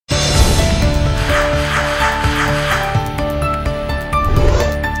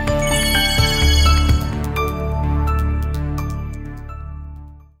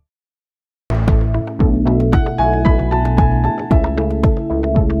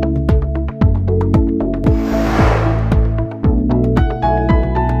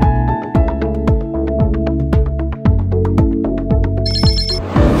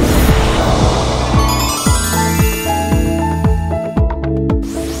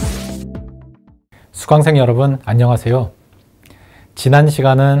수강생 여러분 안녕하세요. 지난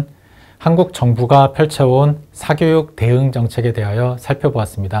시간은 한국 정부가 펼쳐온 사교육 대응 정책에 대하여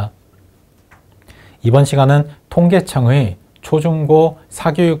살펴보았습니다. 이번 시간은 통계청의 초중고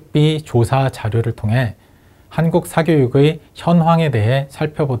사교육비 조사 자료를 통해 한국 사교육의 현황에 대해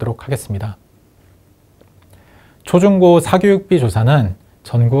살펴보도록 하겠습니다. 초중고 사교육비 조사는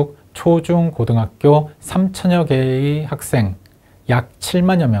전국 초중고등학교 3천여 개의 학생 약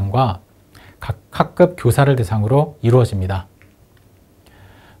 7만여 명과 각 학급 교사를 대상으로 이루어집니다.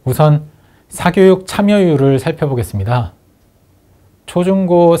 우선 사교육 참여율을 살펴보겠습니다.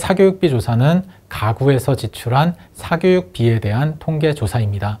 초중고 사교육비 조사는 가구에서 지출한 사교육비에 대한 통계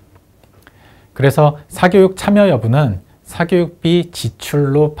조사입니다. 그래서 사교육 참여 여부는 사교육비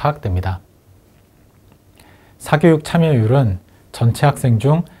지출로 파악됩니다. 사교육 참여율은 전체 학생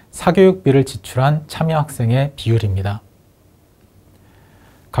중 사교육비를 지출한 참여 학생의 비율입니다.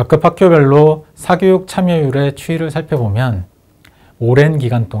 각급 학교별로 사교육 참여율의 추이를 살펴보면 오랜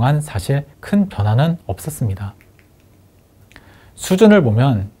기간 동안 사실 큰 변화는 없었습니다. 수준을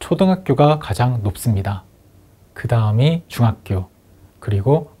보면 초등학교가 가장 높습니다. 그 다음이 중학교,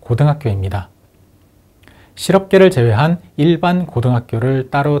 그리고 고등학교입니다. 실업계를 제외한 일반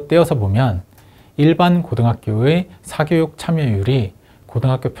고등학교를 따로 떼어서 보면 일반 고등학교의 사교육 참여율이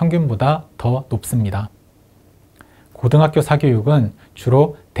고등학교 평균보다 더 높습니다. 고등학교 사교육은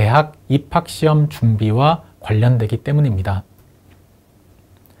주로 대학 입학시험 준비와 관련되기 때문입니다.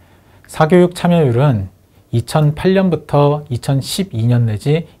 사교육 참여율은 2008년부터 2012년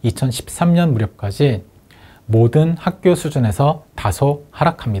내지 2013년 무렵까지 모든 학교 수준에서 다소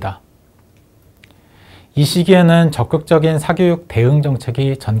하락합니다. 이 시기에는 적극적인 사교육 대응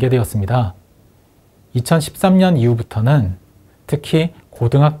정책이 전개되었습니다. 2013년 이후부터는 특히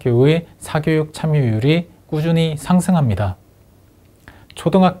고등학교의 사교육 참여율이 꾸준히 상승합니다.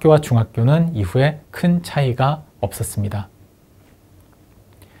 초등학교와 중학교는 이후에 큰 차이가 없었습니다.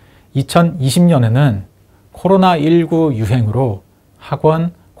 2020년에는 코로나19 유행으로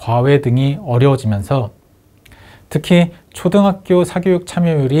학원, 과외 등이 어려워지면서 특히 초등학교 사교육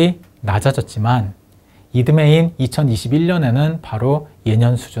참여율이 낮아졌지만 이듬해인 2021년에는 바로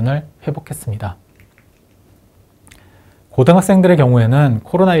예년 수준을 회복했습니다. 고등학생들의 경우에는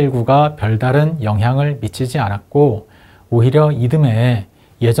코로나19가 별다른 영향을 미치지 않았고 오히려 이듬해에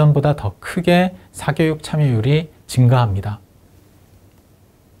예전보다 더 크게 사교육 참여율이 증가합니다.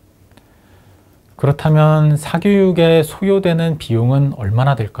 그렇다면 사교육에 소요되는 비용은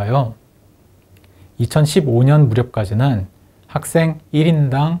얼마나 될까요? 2015년 무렵까지는 학생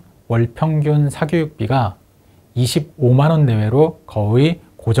 1인당 월 평균 사교육비가 25만 원 내외로 거의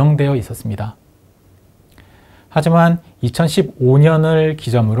고정되어 있었습니다. 하지만 2015년을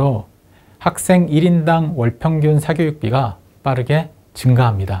기점으로 학생 1인당 월 평균 사교육비가 빠르게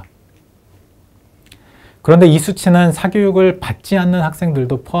증가합니다. 그런데 이 수치는 사교육을 받지 않는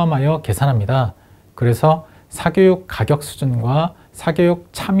학생들도 포함하여 계산합니다. 그래서 사교육 가격 수준과 사교육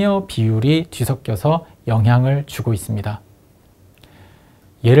참여 비율이 뒤섞여서 영향을 주고 있습니다.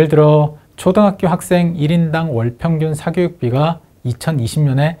 예를 들어 초등학교 학생 1인당 월 평균 사교육비가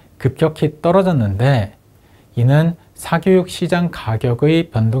 2020년에 급격히 떨어졌는데 이는 사교육 시장 가격의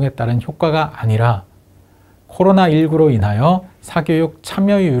변동에 따른 효과가 아니라 코로나19로 인하여 사교육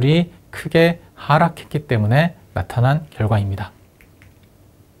참여율이 크게 하락했기 때문에 나타난 결과입니다.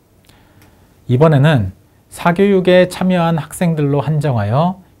 이번에는 사교육에 참여한 학생들로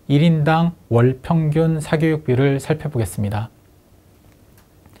한정하여 1인당 월 평균 사교육비를 살펴보겠습니다.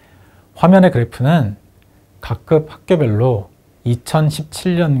 화면의 그래프는 각급 학교별로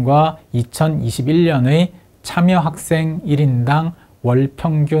 2017년과 2021년의 참여 학생 1인당 월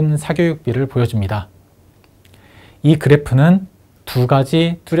평균 사교육비를 보여줍니다. 이 그래프는 두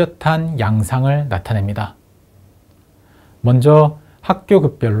가지 뚜렷한 양상을 나타냅니다. 먼저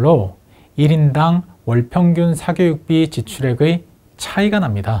학교급별로 1인당 월 평균 사교육비 지출액의 차이가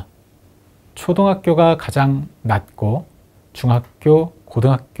납니다. 초등학교가 가장 낮고 중학교,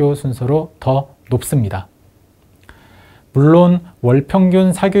 고등학교 순서로 더 높습니다. 물론 월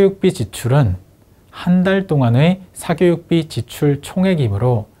평균 사교육비 지출은 한 달 동안의 사교육비 지출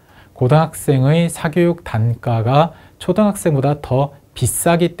총액이므로 고등학생의 사교육 단가가 초등학생보다 더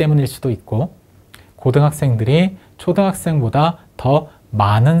비싸기 때문일 수도 있고 고등학생들이 초등학생보다 더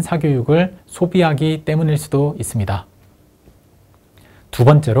많은 사교육을 소비하기 때문일 수도 있습니다. 두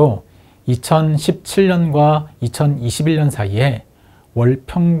번째로 2017년과 2021년 사이에 월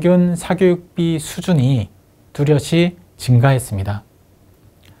평균 사교육비 수준이 뚜렷이 증가했습니다.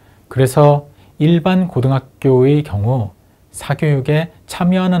 그래서 일반 고등학교의 경우 사교육에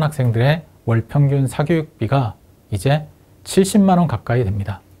참여하는 학생들의 월 평균 사교육비가 이제 70만 원 가까이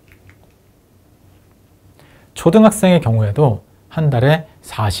됩니다. 초등학생의 경우에도 한 달에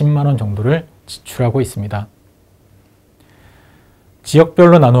 40만 원 정도를 지출하고 있습니다.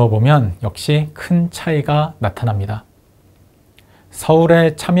 지역별로 나누어 보면 역시 큰 차이가 나타납니다.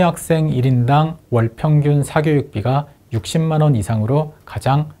 서울의 참여학생 1인당 월 평균 사교육비가 60만 원 이상으로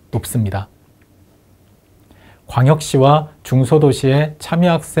가장 높습니다. 광역시와 중소도시의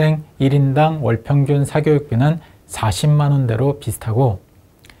참여학생 1인당 월 평균 사교육비는 40만 원대로 비슷하고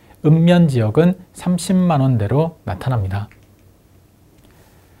읍면 지역은 30만 원대로 나타납니다.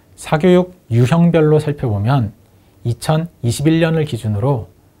 사교육 유형별로 살펴보면 2021년을 기준으로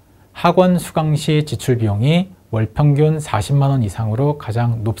학원 수강 시 지출 비용이 월 평균 40만 원 이상으로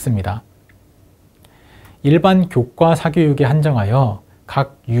가장 높습니다. 일반 교과 사교육에 한정하여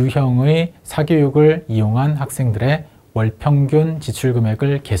각 유형의 사교육을 이용한 학생들의 월 평균 지출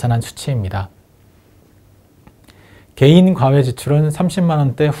금액을 계산한 수치입니다. 개인 과외 지출은 30만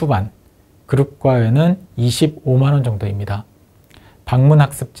원대 후반, 그룹 과외는 25만 원 정도입니다. 방문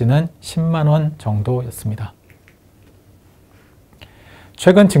학습지는 10만 원 정도였습니다.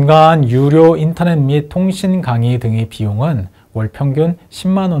 최근 증가한 유료 인터넷 및 통신 강의 등의 비용은 월 평균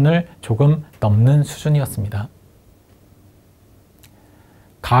 10만 원을 조금 넘는 수준이었습니다.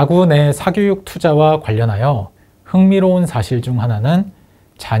 가구 내 사교육 투자와 관련하여 흥미로운 사실 중 하나는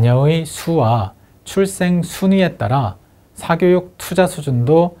자녀의 수와 출생 순위에 따라 사교육 투자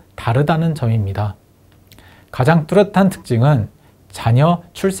수준도 다르다는 점입니다. 가장 뚜렷한 특징은 자녀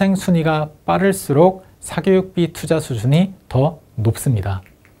출생 순위가 빠를수록 사교육비 투자 수준이 더 높습니다.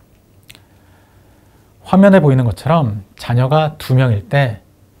 화면에 보이는 것처럼 자녀가 2명일 때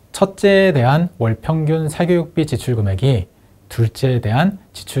첫째에 대한 월 평균 사교육비 지출 금액이 둘째에 대한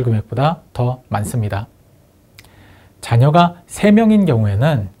지출 금액보다 더 많습니다. 자녀가 3명인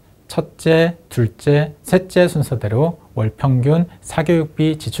경우에는 첫째, 둘째, 셋째 순서대로 월 평균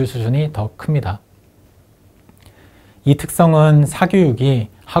사교육비 지출 수준이 더 큽니다. 이 특성은 사교육이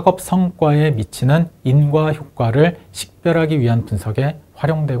학업 성과에 미치는 인과 효과를 식별하기 위한 분석에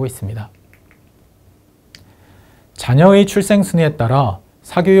활용되고 있습니다. 자녀의 출생 순위에 따라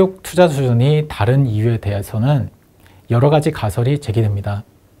사교육 투자 수준이 다른 이유에 대해서는 여러 가지 가설이 제기됩니다.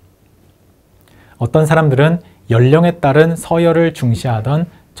 어떤 사람들은 연령에 따른 서열을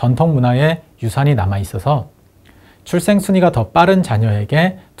중시하던 전통 문화의 유산이 남아있어서 출생 순위가 더 빠른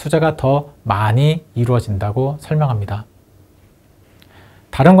자녀에게 투자가 더 많이 이루어진다고 설명합니다.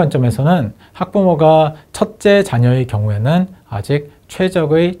 다른 관점에서는 학부모가 첫째 자녀의 경우에는 아직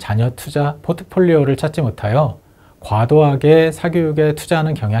최적의 자녀 투자 포트폴리오를 찾지 못하여 과도하게 사교육에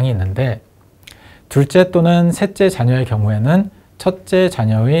투자하는 경향이 있는데, 둘째 또는 셋째 자녀의 경우에는 첫째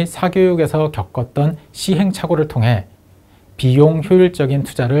자녀의 사교육에서 겪었던 시행착오를 통해 비용 효율적인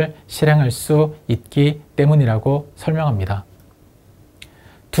투자를 실행할 수 있기 때문이라고 설명합니다.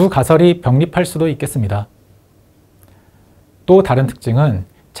 두 가설이 병립할 수도 있겠습니다. 또 다른 특징은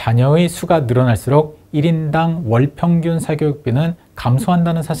자녀의 수가 늘어날수록 1인당 월 평균 사교육비는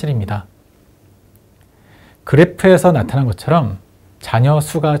감소한다는 사실입니다. 그래프에서 나타난 것처럼 자녀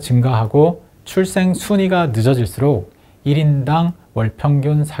수가 증가하고 출생 순위가 늦어질수록 1인당 월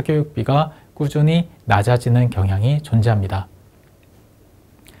평균 사교육비가 꾸준히 낮아지는 경향이 존재합니다.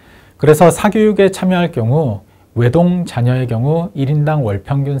 그래서 사교육에 참여할 경우 외동 자녀의 경우 1인당 월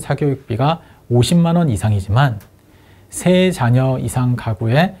평균 사교육비가 50만 원 이상이지만 세 자녀 이상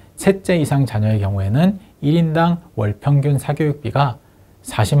가구의 셋째 이상 자녀의 경우에는 1인당 월 평균 사교육비가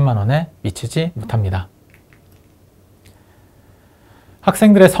 40만 원에 미치지 못합니다.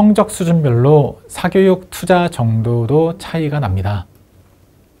 학생들의 성적 수준별로 사교육 투자 정도도 차이가 납니다.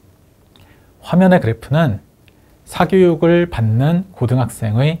 화면의 그래프는 사교육을 받는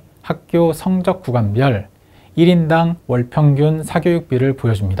고등학생의 학교 성적 구간별 1인당 월 평균 사교육비를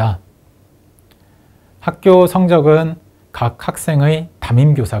보여줍니다. 학교 성적은 각 학생의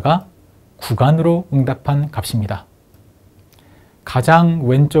담임교사가 구간으로 응답한 값입니다. 가장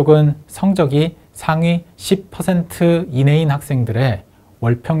왼쪽은 성적이 상위 10% 이내인 학생들의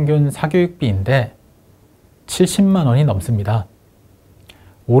월 평균 사교육비인데 70만 원이 넘습니다.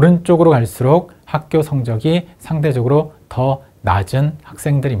 오른쪽으로 갈수록 학교 성적이 상대적으로 더 낮은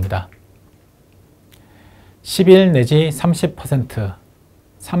학생들입니다. 11 내지 30%,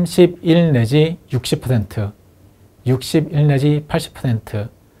 31 내지 60%, 61 내지 80%,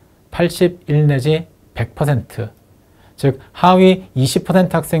 81 내지 100%, 즉 하위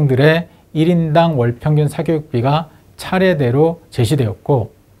 20% 학생들의 1인당 월 평균 사교육비가 차례대로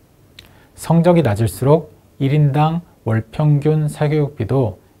제시되었고, 성적이 낮을수록 1인당 월 평균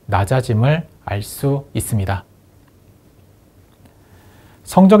사교육비도 낮아짐을 알 수 있습니다.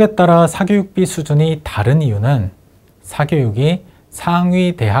 성적에 따라 사교육비 수준이 다른 이유는 사교육이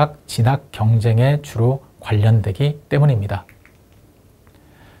상위 대학 진학 경쟁에 주로 관련되기 때문입니다.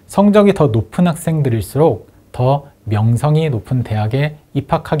 성적이 더 높은 학생들일수록 더 명성이 높은 대학에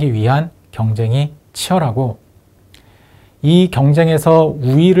입학하기 위한 경쟁이 치열하고, 이 경쟁에서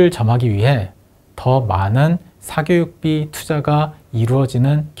우위를 점하기 위해 더 많은 사교육비 투자가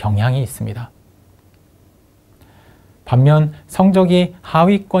이루어지는 경향이 있습니다. 반면 성적이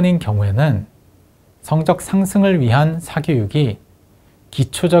하위권인 경우에는 성적 상승을 위한 사교육이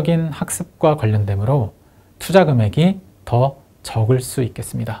기초적인 학습과 관련되므로 투자 금액이 더 적을 수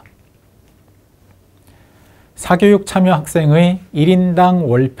있겠습니다. 사교육 참여 학생의 1인당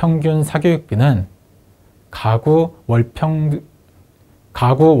월 평균 사교육비는 가구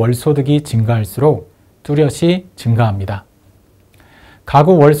월소득이 증가할수록 뚜렷이 증가합니다.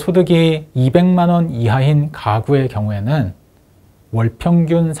 가구 월소득이 200만 원 이하인 가구의 경우에는 월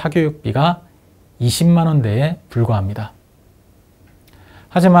평균 사교육비가 20만 원대에 불과합니다.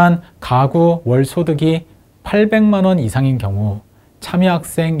 하지만 가구 월소득이 800만 원 이상인 경우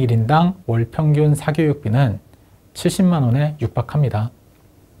참여학생 1인당 월 평균 사교육비는 70만 원에 육박합니다.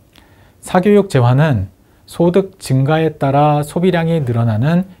 사교육 재화는 소득 증가에 따라 소비량이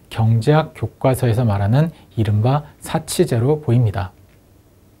늘어나는 경제학 교과서에서 말하는 이른바 사치제로 보입니다.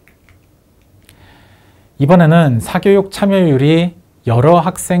 이번에는 사교육 참여율이 여러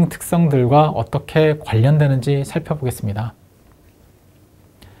학생 특성들과 어떻게 관련되는지 살펴보겠습니다.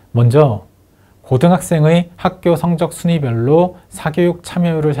 먼저 고등학생의 학교 성적 순위별로 사교육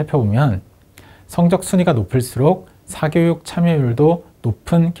참여율을 살펴보면 성적 순위가 높을수록 사교육 참여율도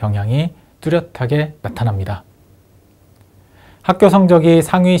높은 경향이 뚜렷하게 나타납니다. 학교 성적이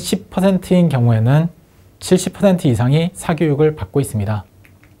상위 10%인 경우에는 70% 이상이 사교육을 받고 있습니다.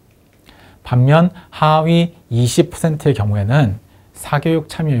 반면 하위 20%의 경우에는 사교육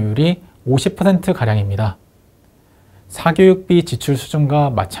참여율이 50%가량입니다. 사교육비 지출 수준과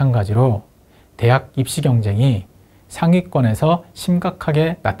마찬가지로 대학 입시 경쟁이 상위권에서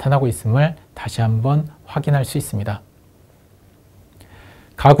심각하게 나타나고 있음을 다시 한번 확인할 수 있습니다.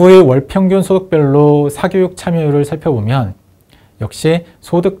 가구의 월 평균 소득별로 사교육 참여율을 살펴보면 역시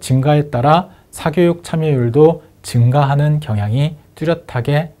소득 증가에 따라 사교육 참여율도 증가하는 경향이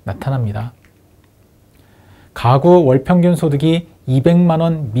뚜렷하게 나타납니다. 가구 월 평균 소득이 200만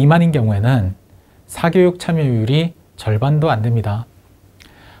원 미만인 경우에는 사교육 참여율이 절반도 안 됩니다.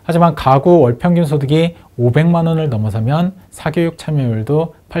 하지만 가구 월 평균 소득이 500만 원을 넘어서면 사교육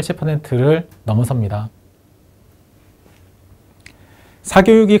참여율도 80%를 넘어섭니다.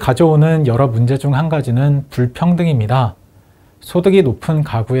 사교육이 가져오는 여러 문제 중 한 가지는 불평등입니다. 소득이 높은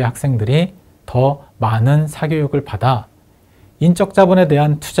가구의 학생들이 더 많은 사교육을 받아 인적 자본에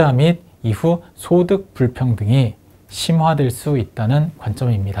대한 투자 및 이후 소득 불평등이 심화될 수 있다는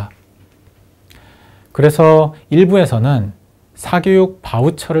관점입니다. 그래서 일부에서는 사교육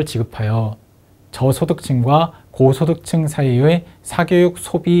바우처를 지급하여 저소득층과 고소득층 사이의 사교육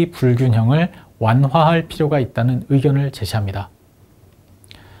소비 불균형을 완화할 필요가 있다는 의견을 제시합니다.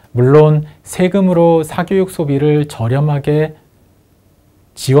 물론 세금으로 사교육 소비를 저렴하게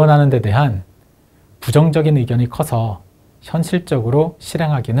지원하는 데 대한 부정적인 의견이 커서 현실적으로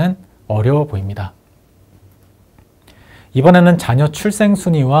실행하기는 어려워 보입니다. 이번에는 자녀 출생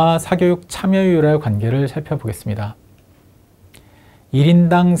순위와 사교육 참여율의 관계를 살펴보겠습니다.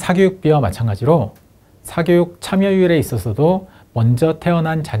 1인당 사교육비와 마찬가지로 사교육 참여율에 있어서도 먼저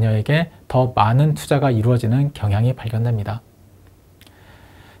태어난 자녀에게 더 많은 투자가 이루어지는 경향이 발견됩니다.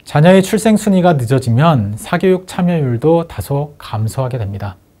 자녀의 출생 순위가 늦어지면 사교육 참여율도 다소 감소하게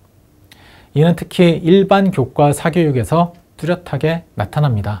됩니다. 이는 특히 일반 교과 사교육에서 뚜렷하게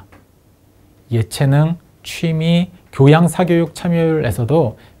나타납니다. 예체능, 취미, 교양 사교육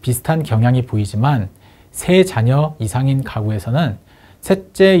참여율에서도 비슷한 경향이 보이지만 세 자녀 이상인 가구에서는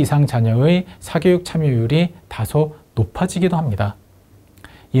셋째 이상 자녀의 사교육 참여율이 다소 높아지기도 합니다.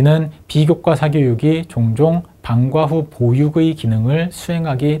 이는 비교과 사교육이 종종 방과 후 보육의 기능을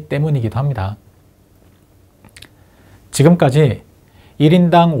수행하기 때문이기도 합니다. 지금까지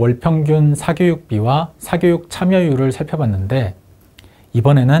 1인당 월 평균 사교육비와 사교육 참여율을 살펴봤는데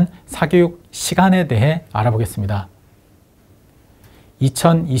이번에는 사교육 시간에 대해 알아보겠습니다.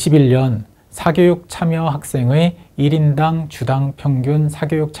 2021년 사교육 참여 학생의 1인당 주당 평균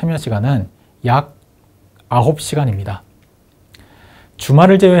사교육 참여 시간은 약 9시간입니다.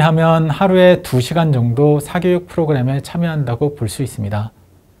 주말을 제외하면 하루에 2시간 정도 사교육 프로그램에 참여한다고 볼 수 있습니다.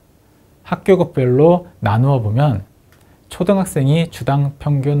 학교급별로 나누어 보면 초등학생이 주당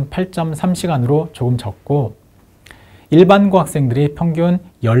평균 8.3시간으로 조금 적고 일반고 학생들이 평균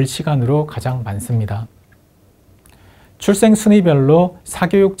 10시간으로 가장 많습니다. 출생 순위별로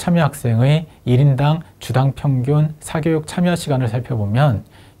사교육 참여 학생의 1인당 주당 평균 사교육 참여 시간을 살펴보면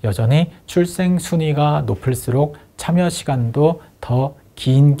여전히 출생 순위가 높을수록 참여 시간도 더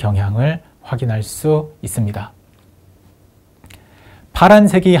긴 경향을 확인할 수 있습니다.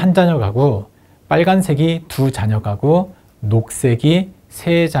 파란색이 한 자녀 가구, 빨간색이 두 자녀 가구, 녹색이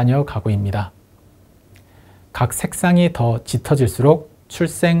세 자녀 가구입니다. 각 색상이 더 짙어질수록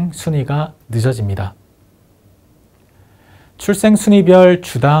출생 순위가 늦어집니다. 출생 순위별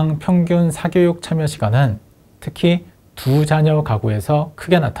주당 평균 사교육 참여 시간은 특히 두 자녀 가구에서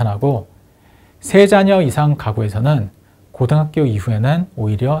크게 나타나고 세 자녀 이상 가구에서는 고등학교 이후에는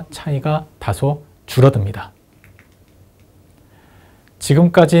오히려 차이가 다소 줄어듭니다.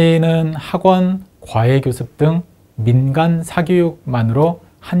 지금까지는 학원, 과외교습 등 민간 사교육만으로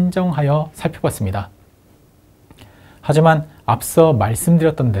한정하여 살펴봤습니다. 하지만 앞서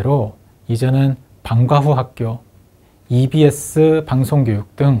말씀드렸던 대로 이제는 방과 후 학교, EBS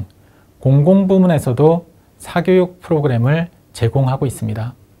방송교육 등 공공부문에서도 사교육 프로그램을 제공하고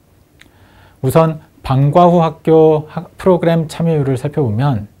있습니다. 우선 방과 후 학교 프로그램 참여율을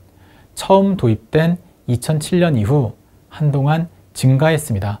살펴보면 처음 도입된 2007년 이후 한동안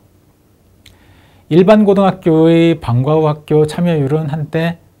증가했습니다. 일반 고등학교의 방과 후 학교 참여율은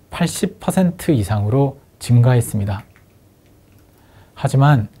한때 80% 이상으로 증가했습니다.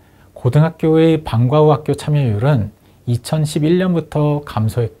 하지만 고등학교의 방과 후 학교 참여율은 2011년부터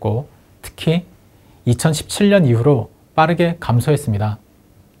감소했고 특히 2017년 이후로 빠르게 감소했습니다.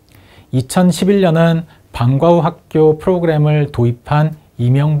 2011년은 방과 후 학교 프로그램을 도입한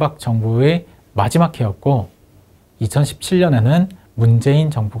이명박 정부의 마지막 해였고 2017년에는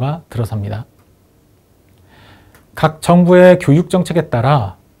문재인 정부가 들어섭니다. 각 정부의 교육 정책에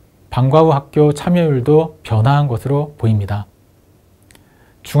따라 방과 후 학교 참여율도 변화한 것으로 보입니다.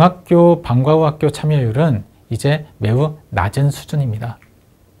 중학교 방과 후 학교 참여율은 이제 매우 낮은 수준입니다.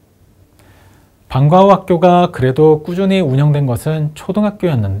 방과 후 학교가 그래도 꾸준히 운영된 것은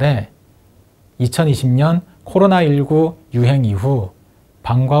초등학교였는데 2020년 코로나19 유행 이후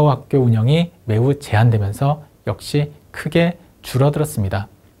방과 후 학교 운영이 매우 제한되면서 역시 크게 줄어들었습니다.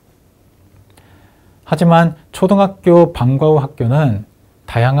 하지만 초등학교 방과 후 학교는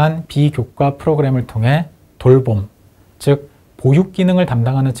다양한 비교과 프로그램을 통해 돌봄, 즉 보육 기능을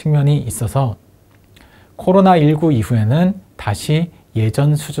담당하는 측면이 있어서 코로나19 이후에는 다시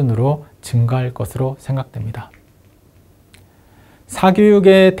예전 수준으로 증가할 것으로 생각됩니다.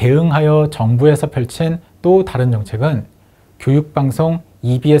 사교육에 대응하여 정부에서 펼친 또 다른 정책은 교육방송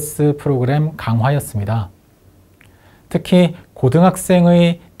EBS 프로그램 강화였습니다. 특히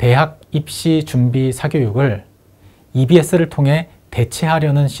고등학생의 대학 입시 준비 사교육을 EBS를 통해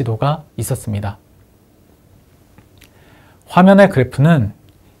대체하려는 시도가 있었습니다. 화면의 그래프는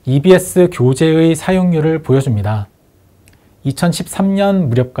EBS 교재의 사용률을 보여줍니다. 2013년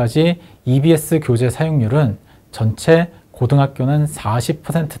무렵까지 EBS 교재 사용률은 전체 고등학교는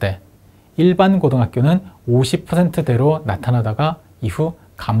 40%대, 일반 고등학교는 50%대로 나타나다가 이후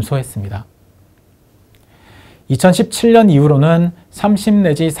감소했습니다. 2017년 이후로는 30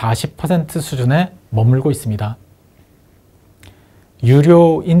 내지 40% 수준에 머물고 있습니다.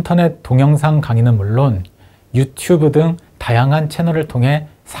 유료 인터넷 동영상 강의는 물론 유튜브 등 다양한 채널을 통해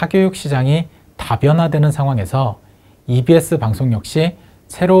사교육 시장이 다변화되는 상황에서 EBS 방송 역시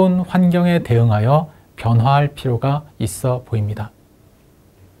새로운 환경에 대응하여 변화할 필요가 있어 보입니다.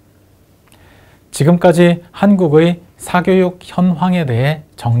 지금까지 한국의 사교육 현황에 대해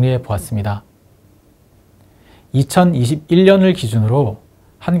정리해 보았습니다. 2021년을 기준으로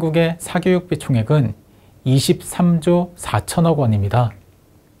한국의 사교육비 총액은 23조 4천억 원입니다.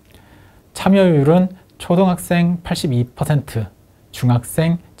 참여율은 초등학생 82%,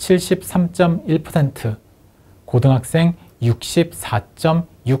 중학생 73.1%, 고등학생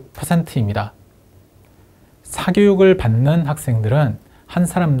 64.6%입니다. 사교육을 받는 학생들은 한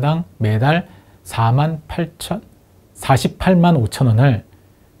사람당 매달 48만 5천 원을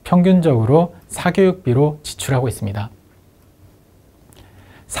평균적으로 사교육비로 지출하고 있습니다.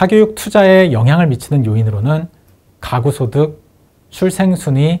 사교육 투자에 영향을 미치는 요인으로는 가구소득,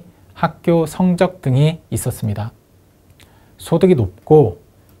 출생순위, 학교 성적 등이 있었습니다. 소득이 높고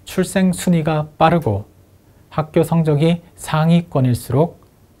출생순위가 빠르고 학교 성적이 상위권일수록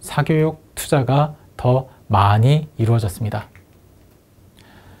사교육 투자가 더 많이 이루어졌습니다.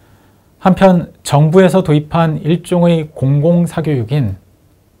 한편 정부에서 도입한 일종의 공공사교육인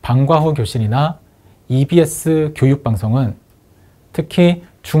방과 후 교실이나 EBS 교육방송은 특히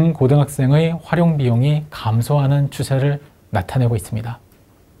중고등학생의 활용 비용이 감소하는 추세를 나타내고 있습니다.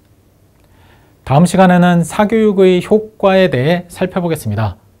 다음 시간에는 사교육의 효과에 대해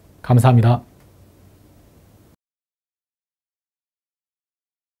살펴보겠습니다. 감사합니다.